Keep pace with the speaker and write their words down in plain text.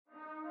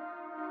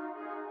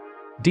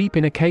Deep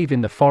in a cave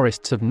in the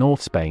forests of North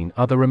Spain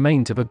are the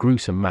remains of a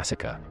gruesome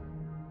massacre.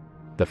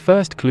 The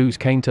first clues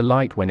came to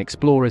light when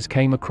explorers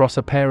came across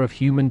a pair of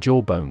human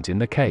jawbones in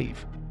the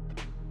cave.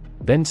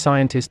 Then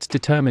scientists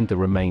determined the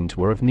remains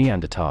were of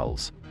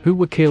Neanderthals, who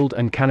were killed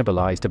and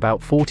cannibalized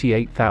about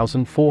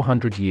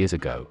 48,400 years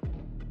ago.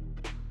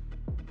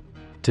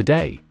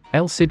 Today,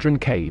 El Sidrón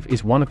Cave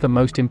is one of the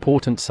most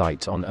important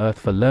sites on Earth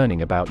for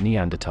learning about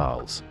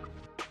Neanderthals.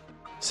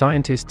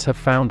 Scientists have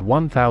found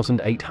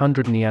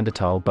 1,800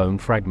 Neanderthal bone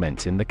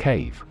fragments in the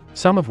cave,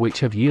 some of which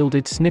have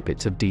yielded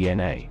snippets of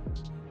DNA.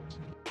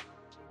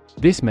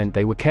 This meant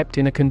they were kept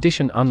in a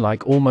condition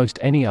unlike almost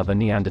any other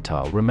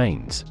Neanderthal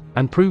remains,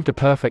 and proved a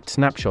perfect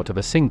snapshot of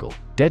a single,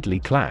 deadly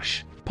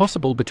clash,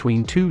 possible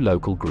between two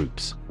local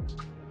groups.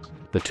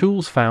 The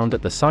tools found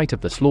at the site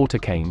of the slaughter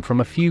came from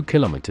a few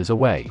kilometers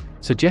away,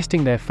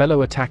 suggesting their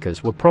fellow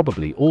attackers were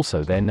probably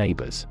also their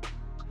neighbors.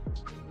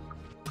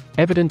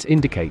 Evidence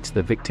indicates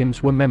the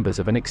victims were members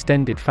of an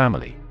extended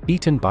family,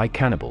 eaten by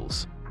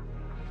cannibals.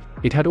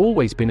 It had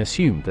always been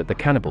assumed that the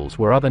cannibals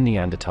were other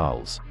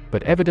Neanderthals,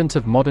 but evidence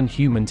of modern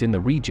humans in the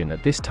region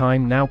at this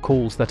time now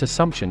calls that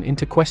assumption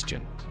into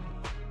question.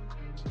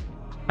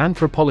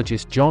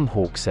 Anthropologist John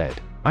Hawke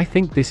said, "I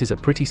think this is a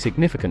pretty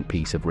significant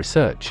piece of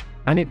research,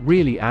 and it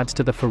really adds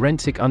to the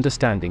forensic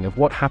understanding of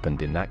what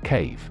happened in that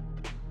cave.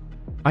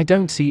 I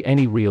don't see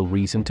any real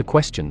reason to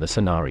question the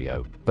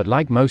scenario, but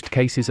like most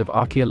cases of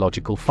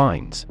archaeological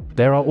finds,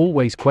 there are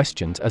always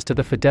questions as to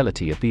the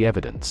fidelity of the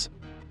evidence."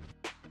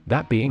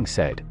 That being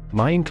said,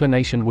 my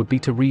inclination would be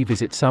to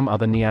revisit some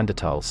other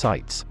Neanderthal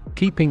sites,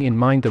 keeping in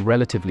mind the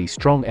relatively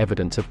strong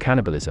evidence of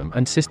cannibalism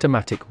and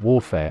systematic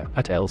warfare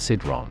at El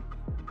Sidrón.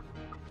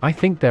 I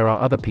think there are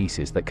other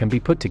pieces that can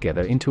be put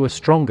together into a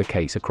stronger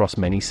case across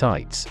many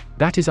sites.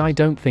 That is, I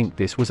don't think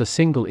this was a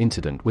single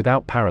incident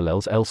without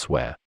parallels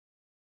elsewhere.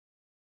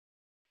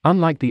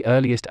 Unlike the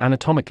earliest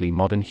anatomically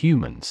modern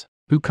humans,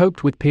 who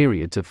coped with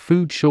periods of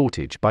food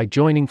shortage by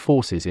joining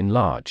forces in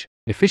large,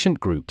 efficient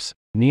groups,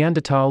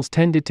 Neanderthals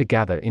tended to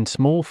gather in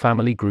small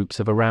family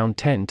groups of around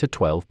 10 to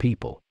 12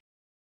 people.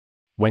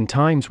 When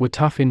times were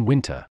tough in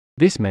winter,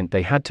 this meant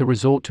they had to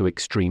resort to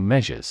extreme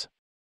measures.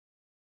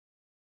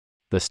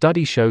 The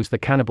study shows the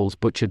cannibals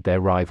butchered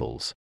their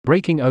rivals,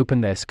 breaking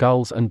open their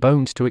skulls and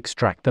bones to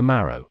extract the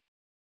marrow.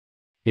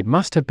 It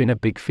must have been a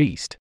big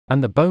feast,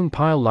 and the bone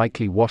pile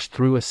likely washed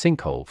through a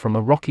sinkhole from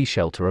a rocky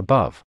shelter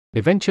above,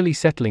 eventually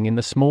settling in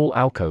the small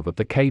alcove of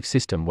the cave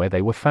system where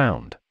they were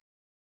found.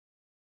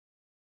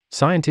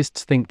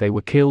 Scientists think they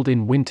were killed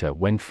in winter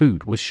when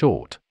food was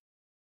short.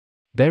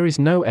 There is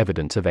no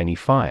evidence of any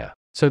fire,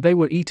 so they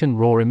were eaten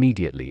raw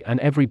immediately and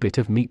every bit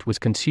of meat was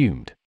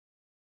consumed.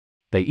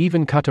 They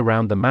even cut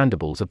around the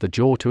mandibles of the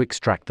jaw to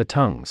extract the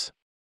tongues.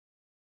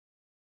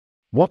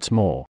 What's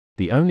more,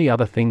 the only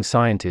other thing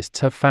scientists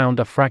have found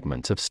are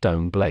fragments of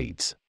stone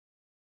blades.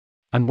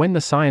 And when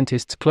the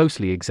scientists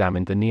closely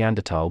examined the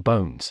Neanderthal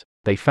bones,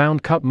 they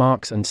found cut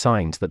marks and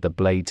signs that the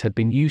blades had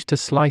been used to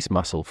slice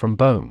muscle from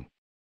bone.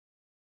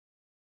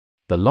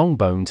 The long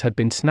bones had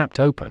been snapped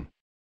open.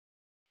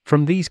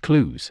 From these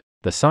clues,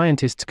 the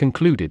scientists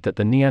concluded that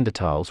the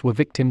Neanderthals were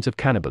victims of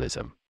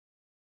cannibalism.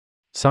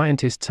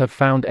 Scientists have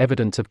found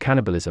evidence of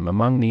cannibalism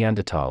among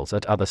Neanderthals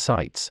at other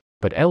sites,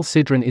 but El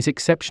Sidrón is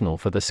exceptional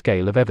for the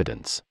scale of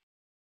evidence.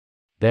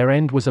 Their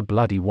end was a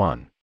bloody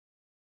one.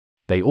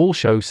 They all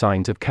show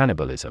signs of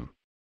cannibalism.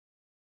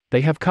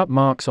 They have cut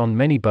marks on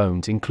many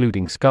bones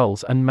including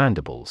skulls and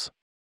mandibles.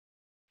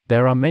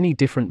 There are many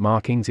different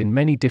markings in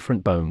many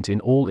different bones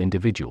in all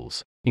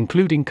individuals,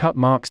 including cut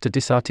marks to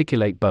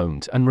disarticulate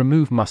bones and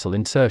remove muscle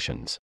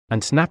insertions,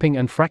 and snapping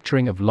and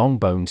fracturing of long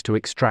bones to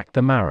extract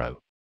the marrow.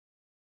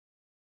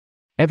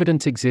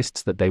 Evidence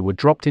exists that they were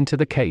dropped into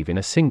the cave in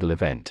a single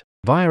event,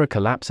 via a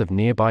collapse of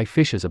nearby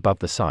fissures above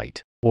the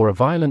site, or a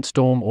violent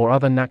storm or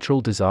other natural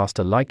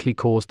disaster likely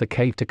caused the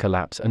cave to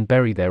collapse and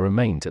bury their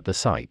remains at the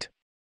site.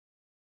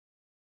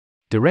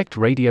 Direct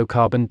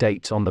radiocarbon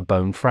dates on the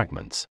bone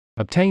fragments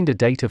obtained a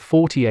date of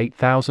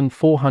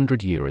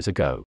 48,400 years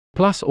ago,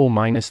 plus or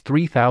minus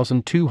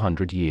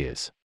 3,200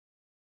 years.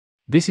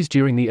 This is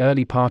during the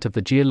early part of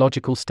the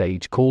geological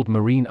stage called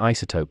marine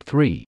isotope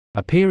 3,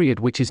 a period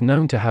which is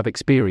known to have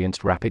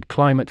experienced rapid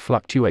climate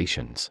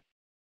fluctuations.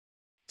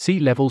 Sea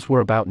levels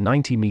were about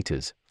 90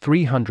 meters,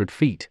 300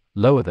 feet,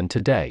 lower than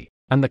today,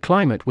 and the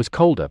climate was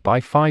colder by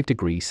 5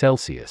 degrees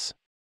Celsius.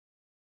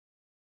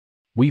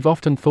 We've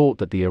often thought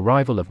that the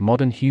arrival of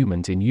modern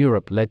humans in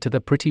Europe led to the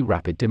pretty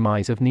rapid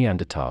demise of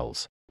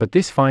Neanderthals, but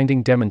this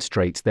finding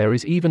demonstrates there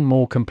is even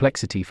more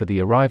complexity for the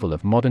arrival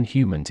of modern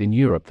humans in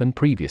Europe than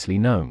previously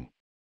known.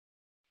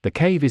 The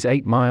cave is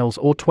 8 miles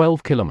or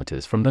 12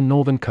 kilometers from the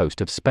northern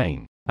coast of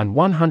Spain, and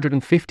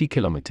 150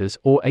 kilometers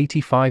or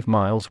 85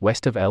 miles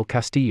west of El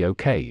Castillo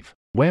Cave,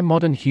 where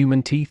modern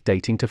human teeth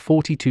dating to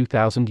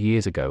 42,000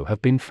 years ago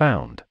have been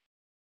found.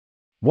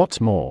 What's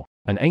more,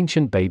 an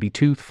ancient baby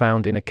tooth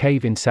found in a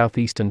cave in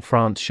southeastern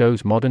France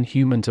shows modern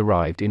humans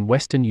arrived in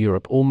Western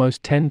Europe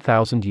almost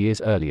 10,000 years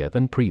earlier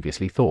than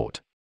previously thought.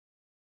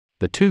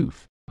 The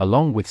tooth,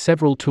 along with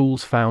several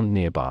tools found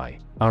nearby,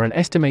 are an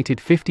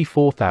estimated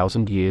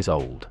 54,000 years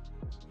old.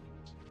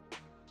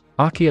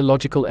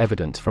 Archaeological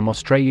evidence from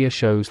Australia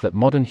shows that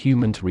modern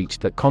humans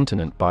reached that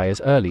continent by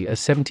as early as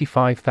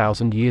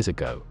 75,000 years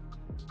ago.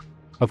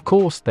 Of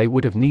course, they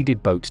would have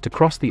needed boats to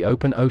cross the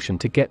open ocean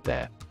to get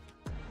there.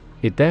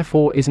 It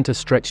therefore isn't a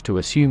stretch to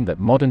assume that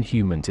modern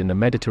humans in the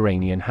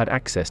Mediterranean had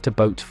access to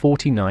boats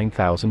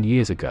 49,000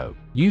 years ago,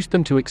 used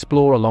them to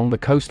explore along the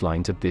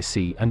coastlines of this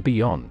sea and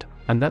beyond,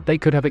 and that they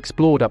could have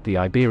explored up the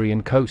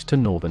Iberian coast to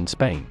northern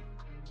Spain.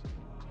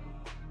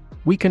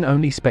 We can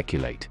only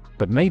speculate,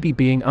 but maybe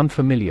being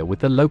unfamiliar with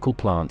the local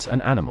plants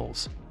and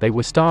animals, they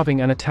were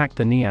starving and attacked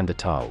the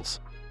Neanderthals.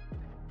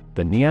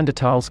 The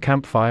Neanderthals'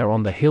 campfire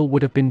on the hill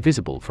would have been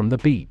visible from the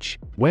beach,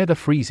 where the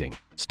freezing,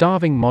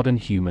 starving modern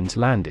humans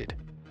landed.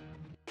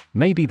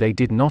 Maybe they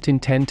did not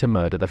intend to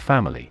murder the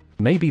family,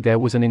 maybe there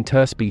was an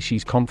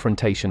interspecies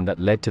confrontation that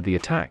led to the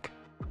attack.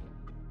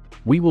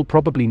 We will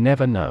probably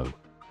never know.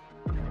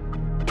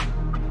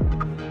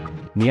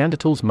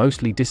 Neanderthals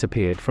mostly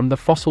disappeared from the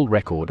fossil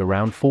record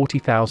around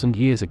 40,000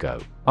 years ago,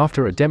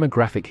 after a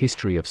demographic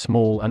history of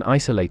small and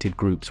isolated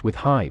groups with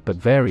high but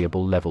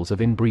variable levels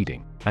of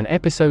inbreeding, and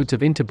episodes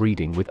of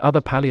interbreeding with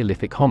other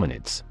Paleolithic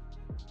hominids.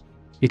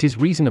 It is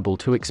reasonable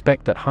to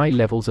expect that high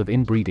levels of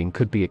inbreeding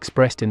could be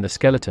expressed in the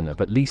skeleton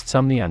of at least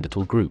some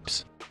Neanderthal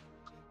groups.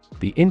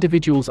 The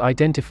individuals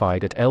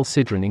identified at El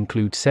Sidron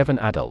include 7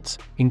 adults,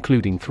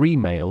 including 3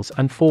 males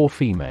and 4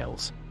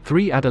 females,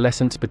 3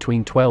 adolescents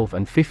between 12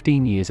 and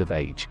 15 years of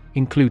age,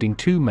 including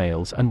 2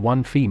 males and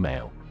 1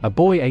 female, a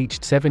boy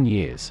aged 7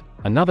 years,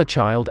 another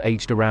child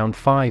aged around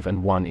 5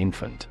 and 1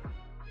 infant.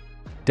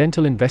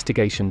 Dental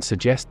investigations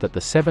suggest that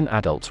the 7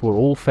 adults were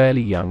all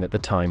fairly young at the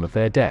time of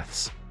their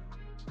deaths.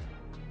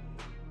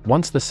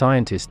 Once the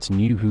scientists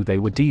knew who they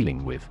were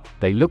dealing with,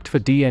 they looked for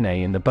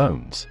DNA in the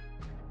bones.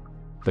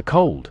 The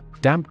cold,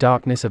 damp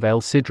darkness of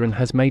El Sidron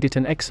has made it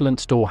an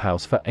excellent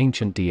storehouse for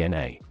ancient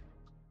DNA.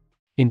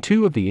 In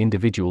 2 of the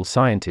individual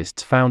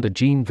scientists found a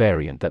gene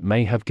variant that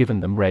may have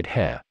given them red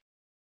hair.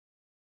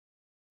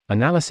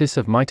 Analysis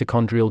of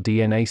mitochondrial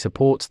DNA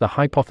supports the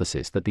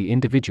hypothesis that the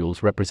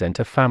individuals represent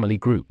a family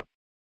group.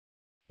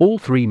 All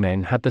 3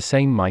 men had the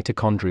same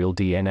mitochondrial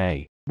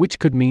DNA, which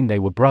could mean they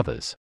were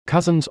brothers,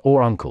 cousins,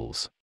 or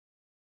uncles.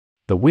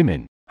 The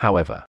women,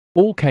 however,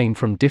 all came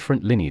from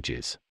different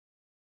lineages.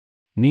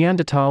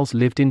 Neanderthals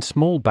lived in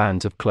small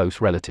bands of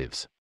close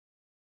relatives.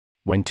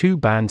 When 2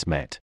 bands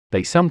met,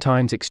 they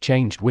sometimes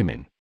exchanged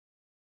women.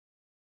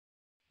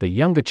 The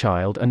younger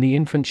child and the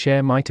infant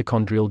share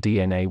mitochondrial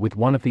DNA with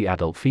one of the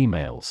adult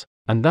females,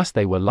 and thus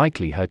they were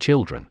likely her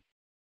children.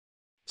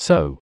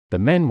 So, the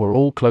men were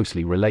all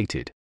closely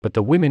related, but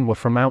the women were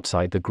from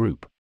outside the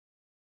group.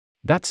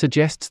 That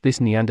suggests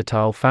this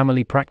Neanderthal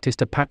family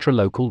practiced a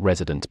patrilocal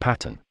residence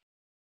pattern.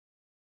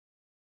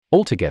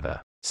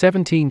 Altogether,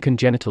 17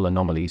 congenital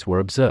anomalies were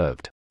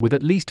observed, with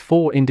at least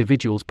 4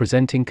 individuals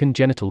presenting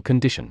congenital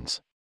conditions.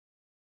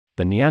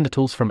 The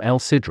Neanderthals from El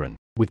Sidron,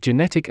 with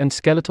genetic and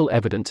skeletal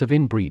evidence of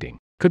inbreeding,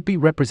 could be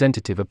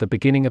representative of the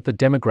beginning of the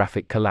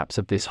demographic collapse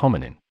of this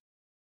hominin.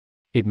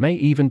 It may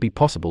even be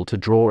possible to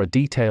draw a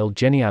detailed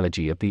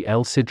genealogy of the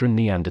El Sidron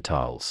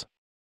Neanderthals.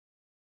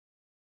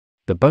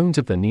 The bones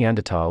of the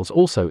Neanderthals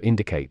also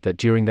indicate that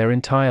during their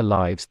entire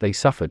lives they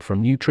suffered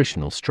from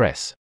nutritional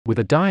stress, with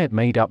a diet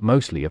made up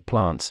mostly of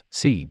plants,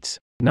 seeds,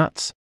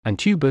 nuts, and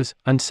tubers,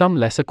 and some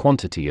lesser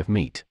quantity of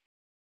meat.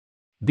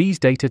 These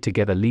data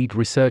together lead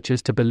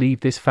researchers to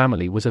believe this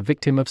family was a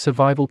victim of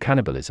survival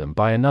cannibalism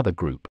by another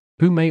group,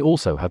 who may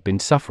also have been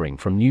suffering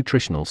from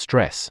nutritional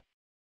stress.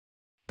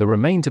 The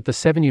remains of the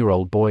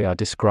 7-year-old boy are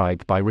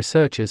described by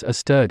researchers as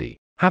sturdy,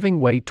 having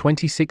weighed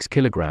 26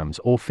 kilograms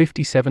or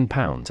 57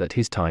 pounds at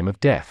his time of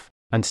death,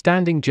 and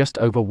standing just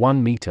over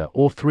 1 meter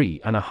or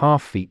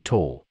 3.5 feet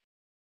tall.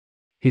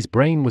 His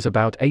brain was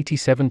about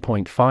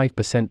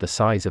 87.5% the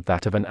size of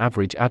that of an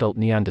average adult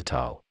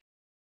Neanderthal.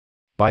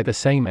 By the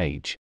same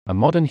age, a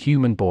modern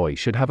human boy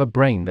should have a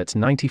brain that's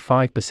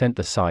 95%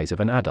 the size of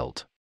an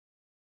adult.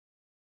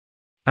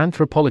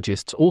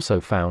 Anthropologists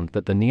also found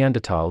that the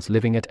Neanderthals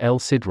living at El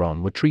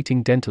Sidron were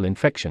treating dental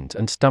infections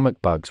and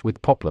stomach bugs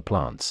with poplar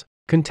plants,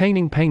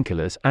 containing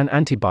painkillers and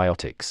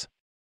antibiotics.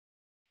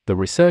 The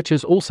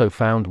researchers also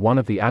found one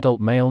of the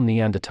adult male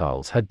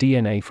Neanderthals had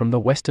DNA from the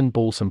western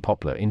balsam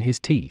poplar in his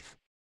teeth.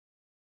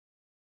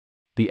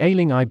 The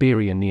ailing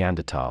Iberian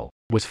Neanderthal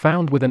was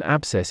found with an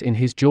abscess in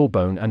his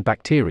jawbone and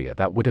bacteria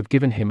that would have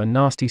given him a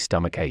nasty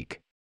stomach ache.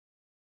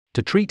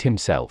 To treat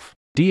himself,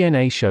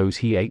 DNA shows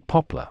he ate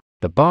poplar,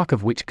 the bark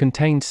of which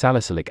contained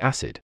salicylic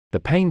acid, the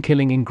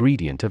pain-killing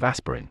ingredient of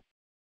aspirin.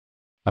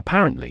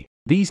 Apparently,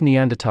 these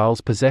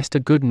Neanderthals possessed a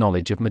good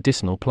knowledge of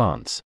medicinal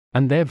plants,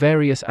 and their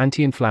various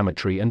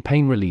anti-inflammatory and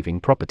pain-relieving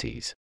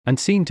properties, and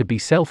seemed to be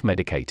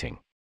self-medicating.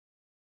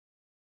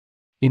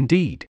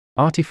 Indeed,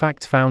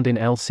 artifacts found in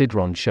El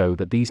Sidron show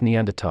that these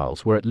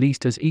Neanderthals were at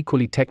least as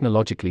equally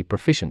technologically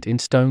proficient in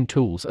stone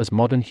tools as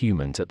modern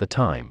humans at the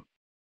time.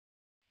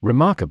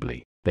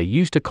 Remarkably, they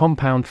used a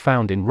compound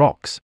found in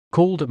rocks,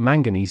 called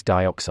manganese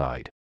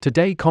dioxide,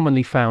 today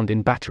commonly found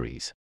in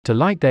batteries, to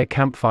light their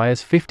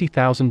campfires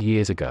 50,000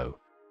 years ago.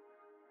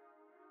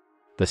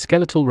 The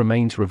skeletal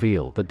remains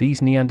reveal that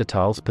these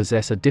Neanderthals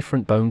possess a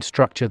different bone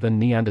structure than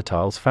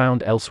Neanderthals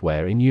found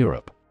elsewhere in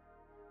Europe.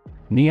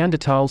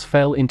 Neanderthals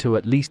fell into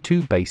at least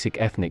two basic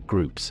ethnic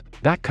groups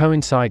that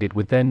coincided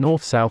with their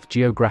north-south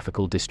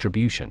geographical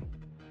distribution.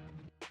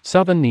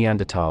 Southern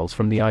Neanderthals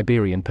from the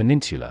Iberian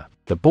Peninsula,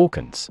 the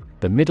Balkans,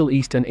 the Middle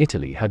East and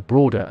Italy had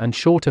broader and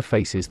shorter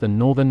faces than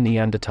northern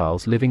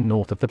Neanderthals living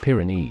north of the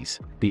Pyrenees,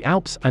 the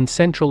Alps and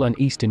Central and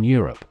Eastern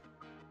Europe.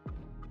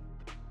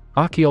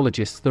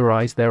 Archaeologists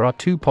theorize there are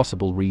two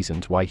possible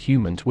reasons why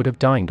humans would have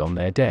dined on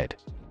their dead.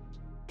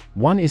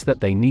 One is that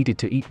they needed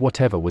to eat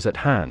whatever was at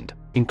hand,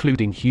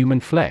 including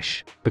human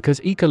flesh, because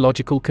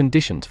ecological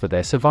conditions for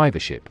their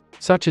survivorship,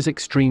 such as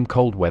extreme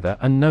cold weather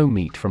and no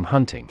meat from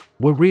hunting,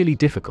 were really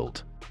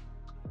difficult.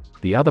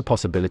 The other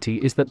possibility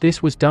is that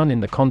this was done in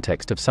the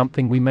context of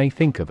something we may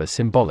think of as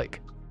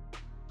symbolic.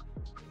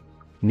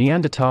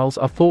 Neanderthals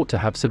are thought to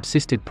have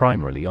subsisted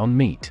primarily on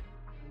meat.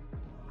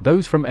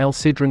 Those from El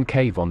Sidron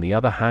cave on the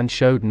other hand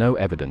showed no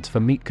evidence for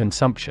meat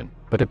consumption,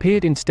 but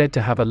appeared instead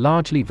to have a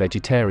largely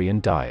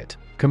vegetarian diet,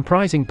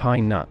 comprising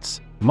pine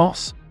nuts,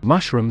 moss,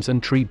 mushrooms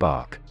and tree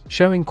bark,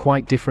 showing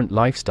quite different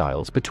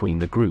lifestyles between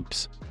the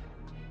groups.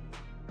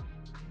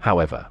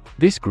 However,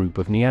 this group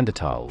of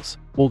Neanderthals,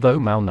 although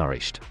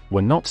malnourished,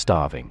 were not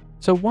starving,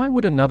 so why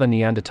would another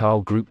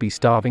Neanderthal group be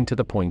starving to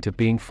the point of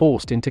being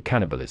forced into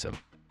cannibalism?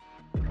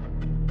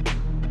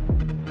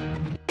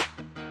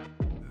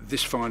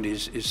 This find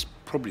is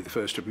probably the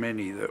first of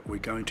many that we're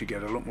going to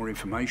get a lot more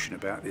information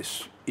about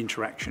this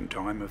interaction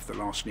time of the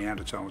last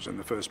Neanderthals and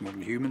the first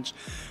modern humans,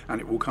 and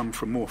it will come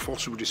from more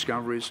fossil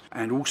discoveries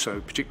and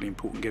also, particularly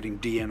important, getting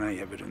DNA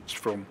evidence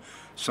from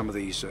some of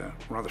these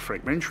rather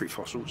fragmentary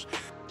fossils.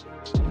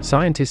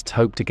 Scientists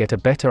hope to get a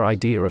better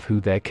idea of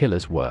who their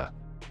killers were.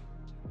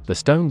 The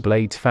stone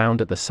blades found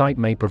at the site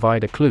may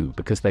provide a clue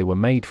because they were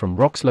made from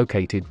rocks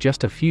located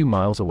just a few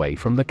miles away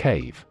from the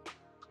cave.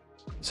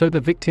 So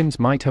the victims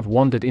might have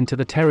wandered into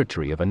the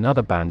territory of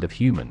another band of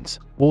humans,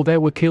 or they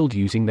were killed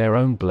using their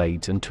own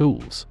blades and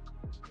tools.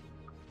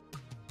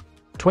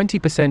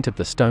 20% of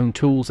the stone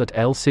tools at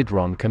El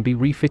Sidron can be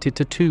refitted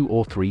to 2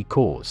 or 3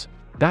 cores.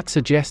 That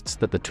suggests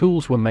that the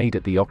tools were made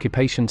at the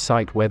occupation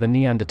site where the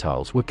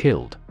Neanderthals were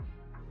killed.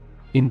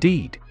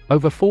 Indeed,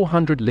 over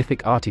 400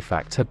 lithic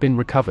artifacts have been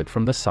recovered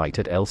from the site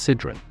at El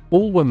Sidron.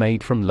 All were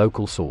made from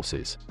local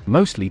sources,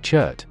 mostly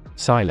chert,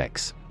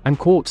 silex, and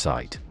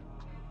quartzite.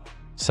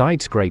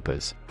 Side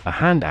scrapers, a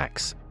hand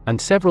axe, and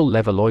several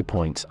levalloy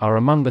points are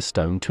among the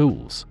stone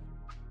tools.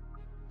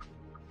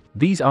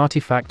 These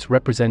artifacts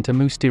represent a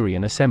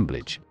Mousterian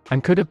assemblage,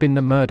 and could have been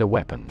the murder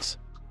weapons.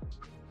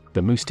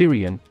 The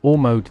Mousterian, or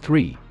Mode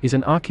 3, is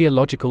an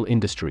archaeological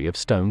industry of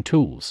stone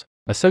tools,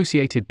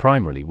 associated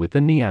primarily with the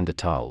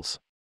Neanderthals.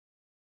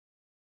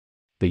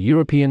 The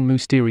European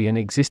Mousterian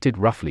existed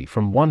roughly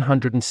from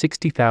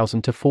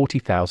 160,000 to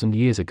 40,000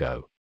 years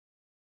ago.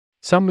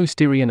 Some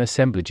Mousterian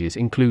assemblages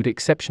include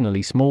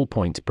exceptionally small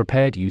points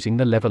prepared using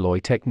the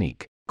levalloy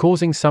technique,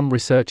 causing some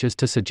researchers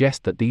to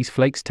suggest that these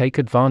flakes take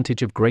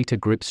advantage of greater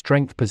grip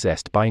strength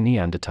possessed by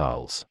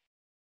Neanderthals.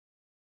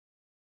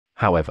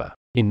 However,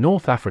 in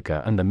North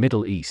Africa and the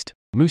Middle East,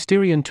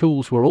 Mousterian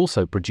tools were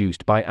also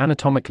produced by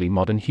anatomically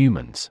modern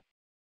humans.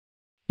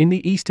 In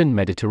the Eastern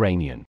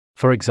Mediterranean,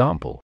 for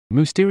example,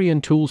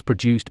 Mousterian tools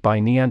produced by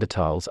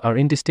Neanderthals are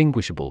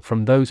indistinguishable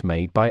from those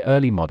made by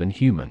early modern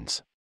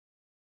humans.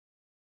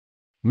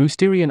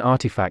 Mousterian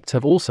artifacts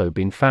have also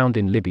been found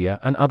in Libya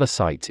and other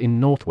sites in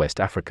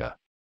northwest Africa.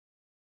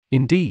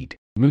 Indeed,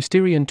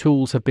 Mousterian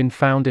tools have been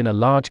found in a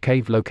large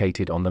cave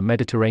located on the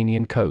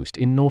Mediterranean coast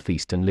in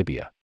northeastern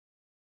Libya.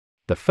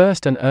 The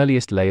first and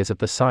earliest layers of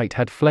the site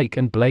had flake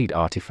and blade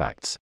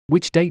artifacts,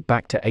 which date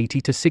back to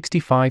 80 to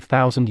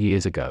 65,000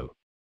 years ago.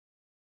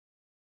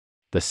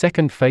 The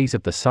second phase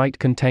of the site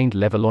contained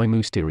levalloy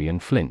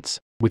Mousterian flints,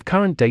 with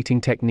current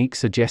dating techniques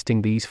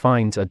suggesting these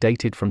finds are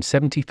dated from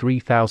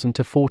 73,000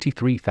 to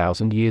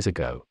 43,000 years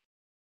ago.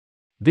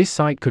 This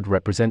site could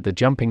represent the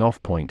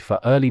jumping-off point for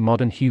early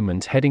modern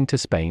humans heading to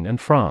Spain and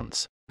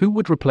France, who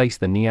would replace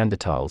the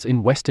Neanderthals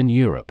in Western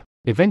Europe,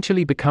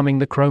 eventually becoming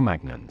the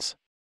Cro-Magnons.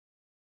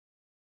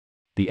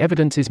 The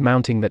evidence is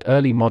mounting that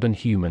early modern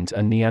humans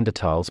and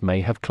Neanderthals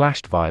may have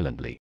clashed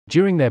violently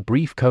during their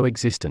brief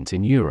coexistence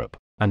in Europe,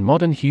 and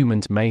modern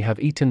humans may have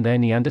eaten their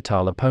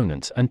Neanderthal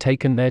opponents and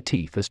taken their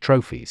teeth as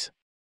trophies.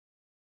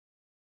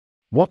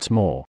 What's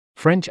more,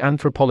 French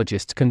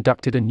anthropologists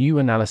conducted a new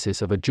analysis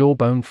of a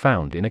jawbone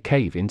found in a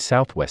cave in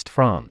southwest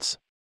France.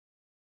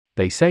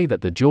 They say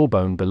that the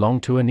jawbone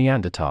belonged to a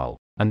Neanderthal,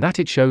 and that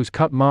it shows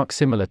cut marks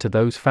similar to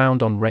those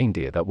found on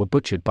reindeer that were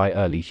butchered by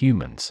early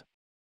humans.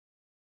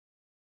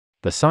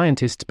 The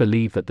scientists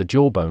believe that the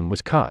jawbone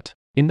was cut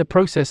in the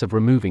process of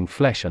removing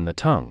flesh and the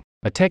tongue,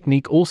 a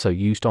technique also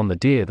used on the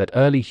deer that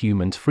early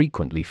humans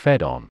frequently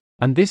fed on,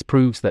 and this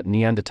proves that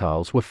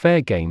Neanderthals were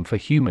fair game for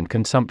human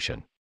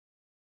consumption.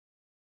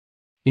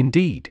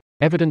 Indeed,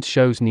 evidence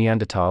shows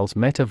Neanderthals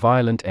met a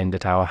violent end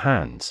at our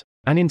hands,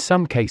 and in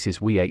some cases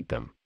we ate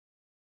them.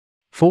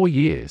 For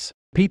years,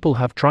 People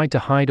have tried to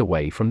hide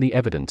away from the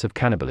evidence of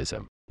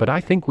cannibalism, but I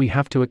think we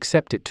have to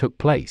accept it took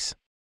place.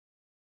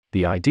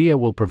 The idea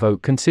will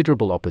provoke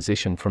considerable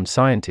opposition from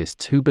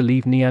scientists who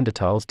believe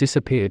Neanderthals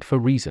disappeared for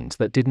reasons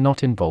that did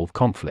not involve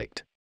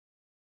conflict.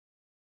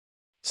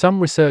 Some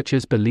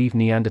researchers believe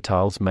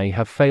Neanderthals may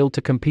have failed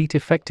to compete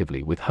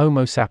effectively with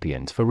Homo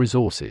sapiens for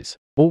resources,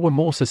 or were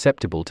more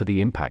susceptible to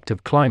the impact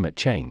of climate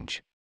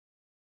change.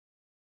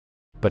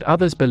 But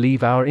others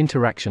believe our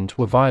interactions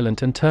were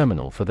violent and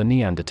terminal for the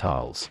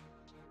Neanderthals.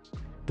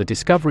 The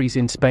discoveries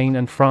in Spain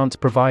and France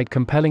provide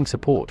compelling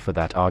support for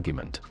that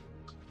argument.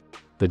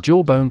 The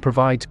jawbone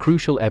provides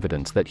crucial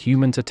evidence that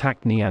humans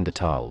attacked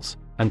Neanderthals,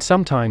 and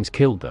sometimes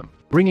killed them,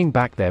 bringing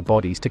back their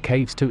bodies to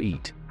caves to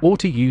eat, or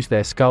to use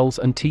their skulls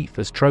and teeth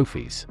as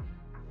trophies.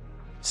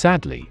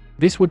 Sadly,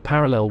 this would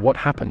parallel what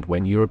happened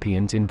when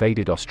Europeans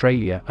invaded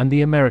Australia and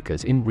the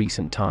Americas in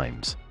recent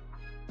times.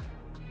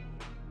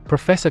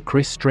 Professor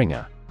Chris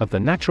Stringer, of the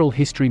Natural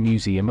History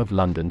Museum of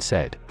London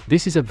said,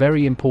 "This is a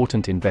very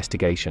important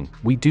investigation,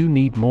 we do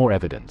need more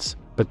evidence,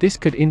 but this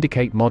could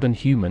indicate modern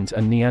humans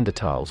and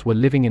Neanderthals were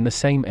living in the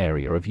same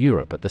area of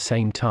Europe at the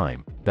same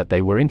time, that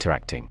they were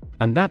interacting,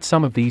 and that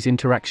some of these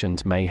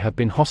interactions may have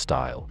been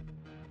hostile.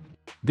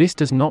 This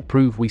does not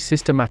prove we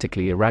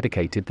systematically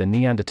eradicated the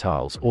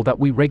Neanderthals or that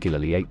we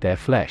regularly ate their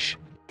flesh.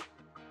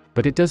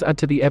 But it does add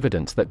to the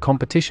evidence that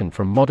competition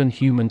from modern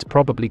humans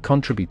probably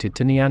contributed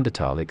to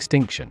Neanderthal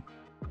extinction."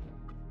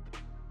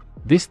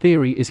 This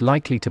theory is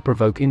likely to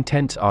provoke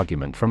intense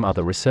argument from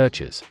other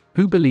researchers,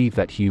 who believe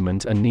that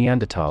humans and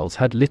Neanderthals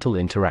had little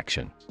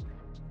interaction.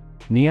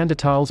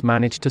 Neanderthals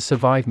managed to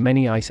survive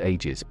many ice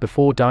ages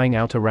before dying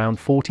out around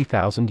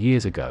 40,000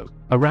 years ago,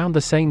 around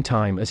the same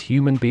time as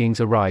human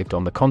beings arrived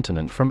on the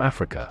continent from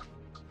Africa.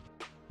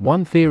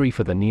 One theory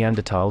for the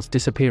Neanderthals'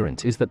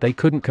 disappearance is that they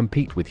couldn't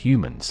compete with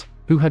humans,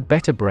 who had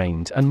better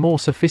brains and more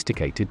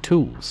sophisticated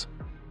tools.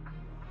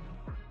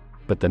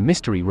 But the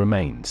mystery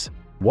remains: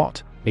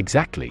 what,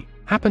 exactly,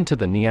 happened to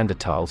the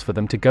Neanderthals for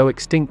them to go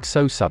extinct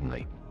so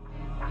suddenly?